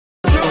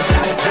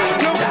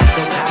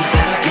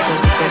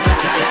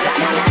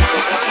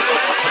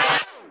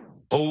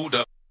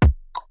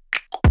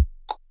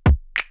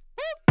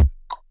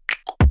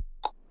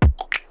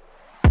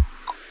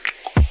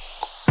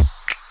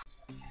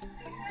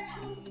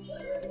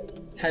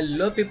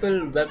Hello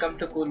people, welcome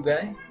to Cool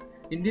Guy.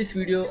 In this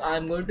video, I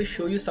am going to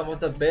show you some of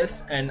the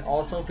best and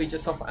awesome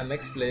features of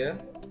MXPlayer.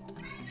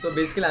 So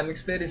basically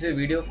MXPlayer is a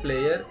video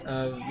player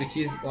which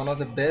is one of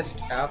the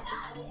best app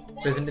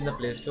present in the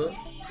Play Store.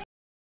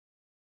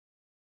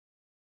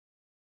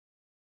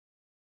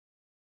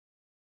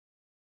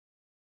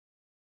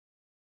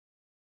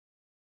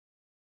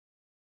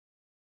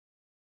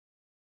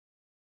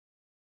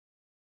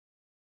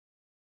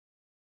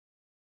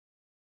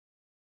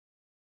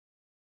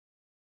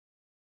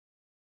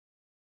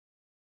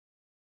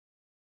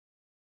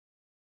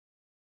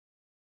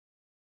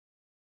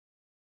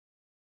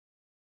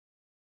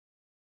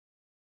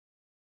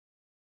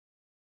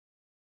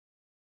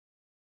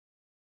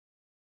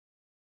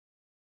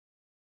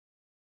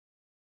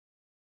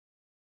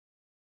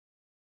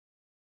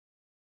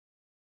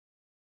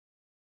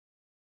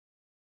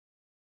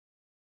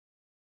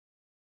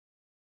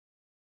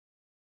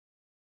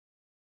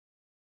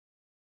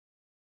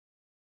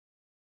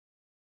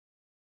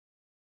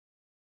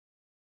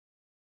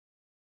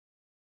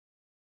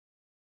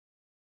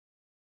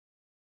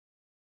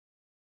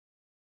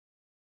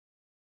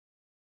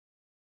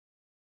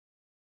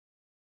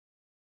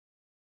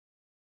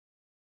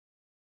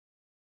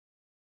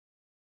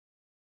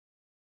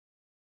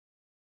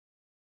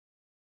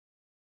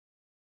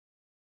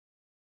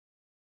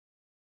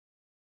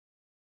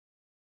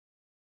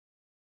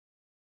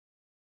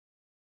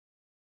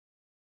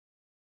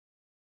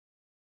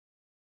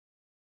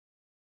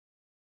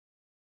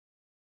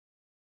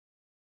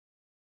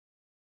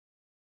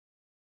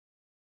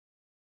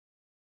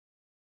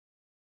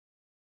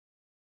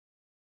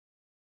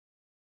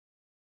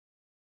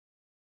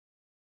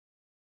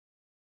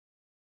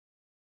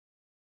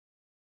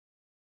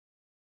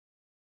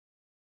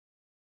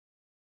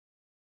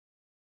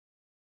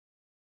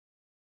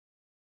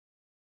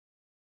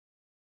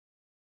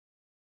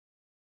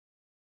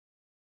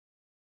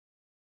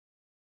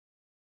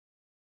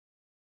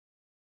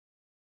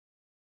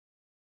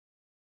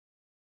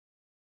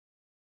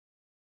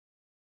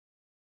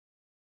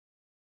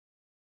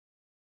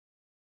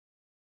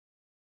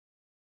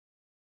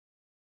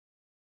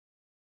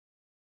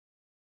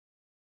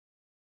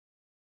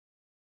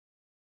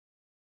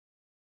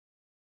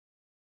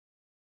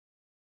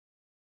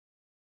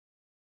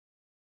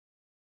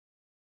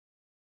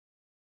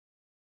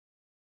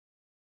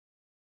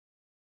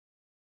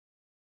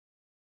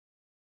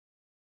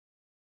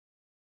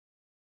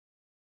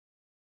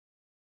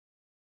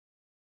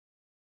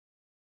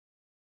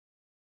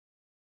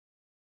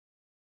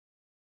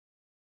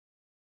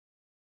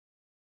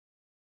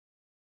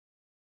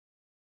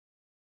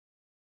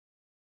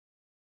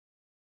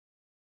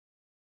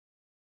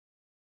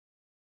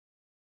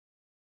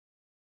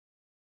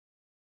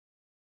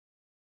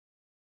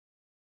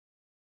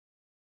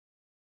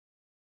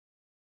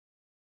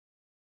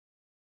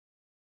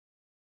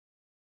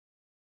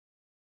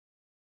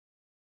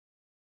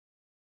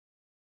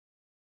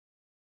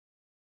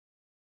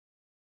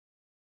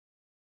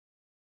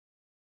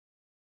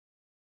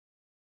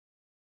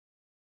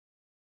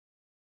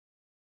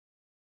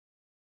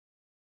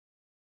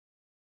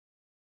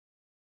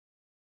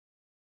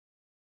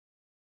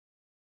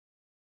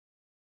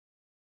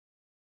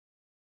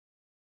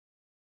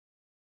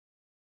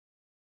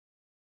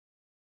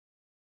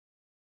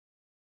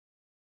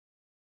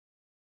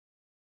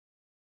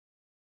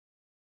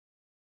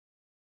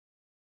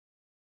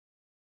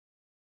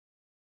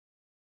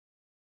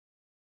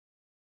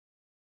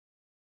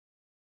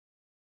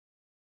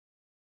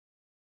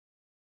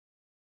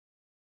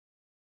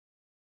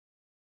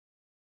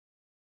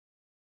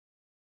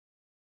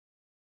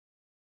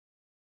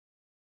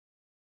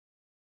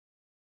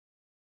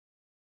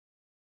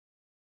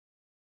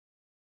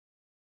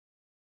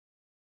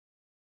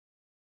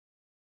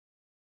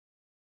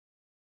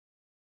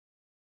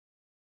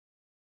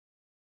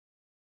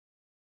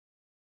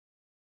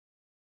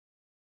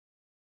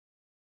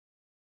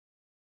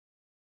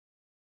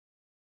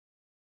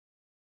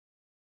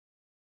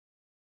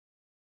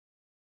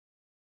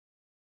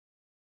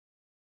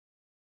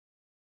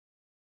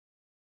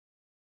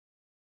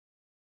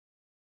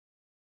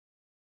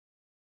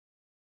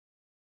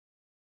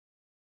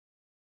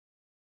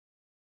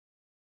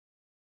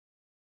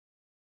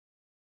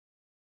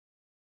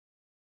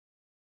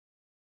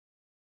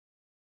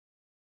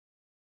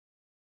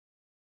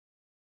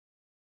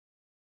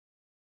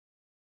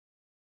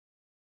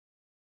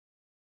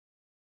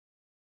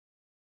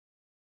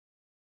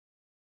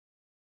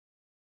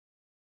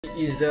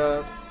 Is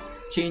the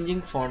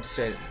changing font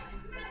style.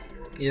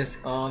 Yes,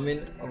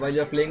 while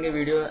you're playing a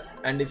video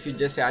and if you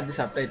just add the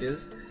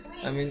subtitles,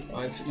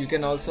 if you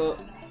can also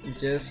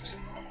just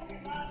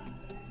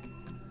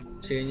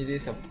change the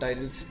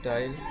subtitle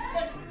style.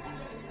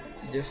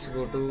 Just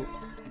go to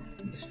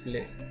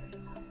display,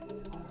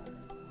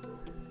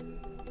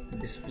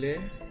 display,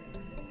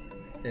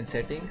 then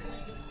settings,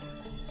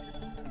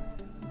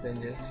 then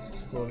just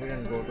scroll it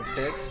and go to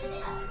text,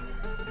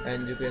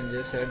 and you can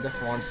just set the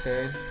font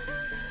style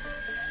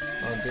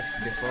or just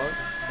default,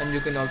 and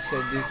you can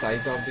also set the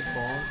size of the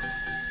font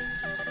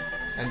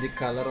and the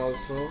color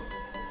also,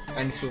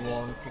 and if you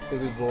want it to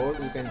be bold,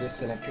 you can just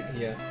select it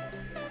here.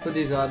 So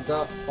these are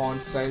the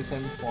font styles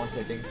and font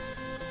settings.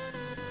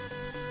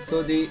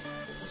 So the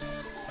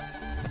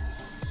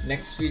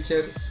next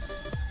feature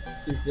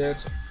is that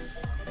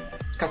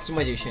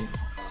customization.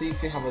 See,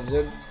 if you have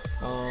observed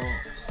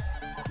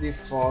the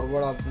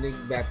forward,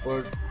 oblique,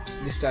 backward,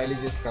 the style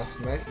is just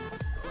customized.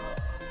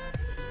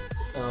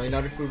 In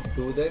order to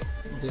do that,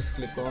 just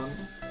click on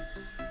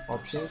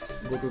options,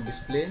 go to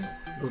display,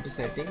 go to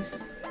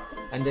settings,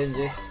 and then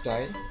just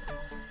style.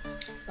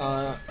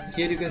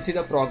 Here you can see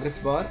the progress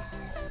bar.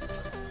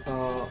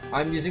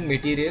 I'm using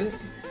material.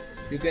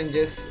 You can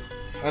just,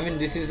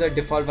 this is the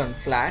default one,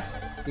 flat.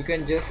 You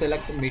can just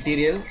select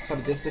material for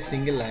just a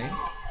single line,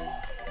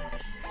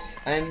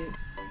 and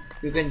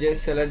you can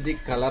just select the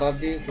color of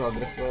the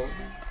progress bar.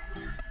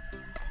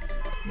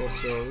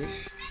 That's your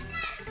wish.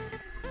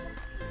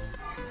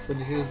 So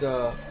this is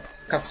the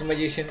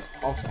customization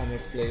of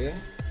MXPlayer.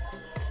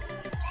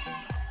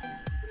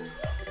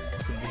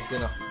 So this is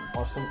an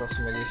awesome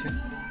customization.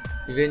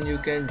 Even you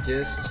can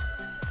just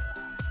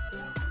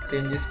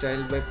change the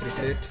style by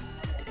preset.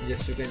 You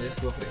can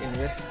just go for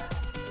invest.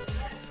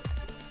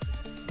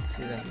 This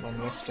is one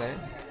more style.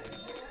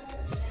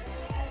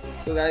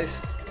 So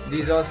guys,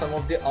 these are some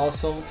of the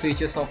awesome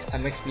features of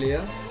MXPlayer.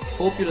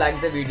 Hope you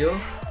liked the video.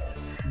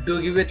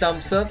 Do give a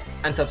thumbs up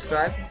and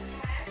subscribe.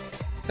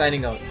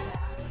 Signing out.